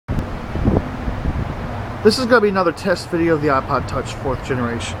This is going to be another test video of the iPod Touch 4th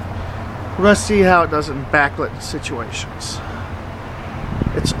generation. We're going to see how it does in backlit situations.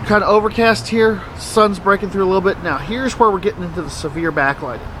 It's kind of overcast here. Sun's breaking through a little bit. Now here's where we're getting into the severe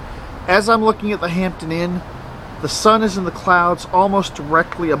backlighting. As I'm looking at the Hampton Inn, the sun is in the clouds almost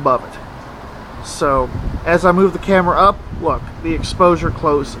directly above it. So as I move the camera up, look, the exposure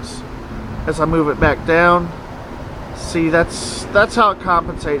closes. As I move it back down, see, that's how it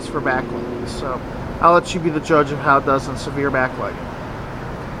compensates for backlighting. So I'll let you be the judge of how it does in severe backlighting.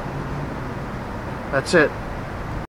 That's it.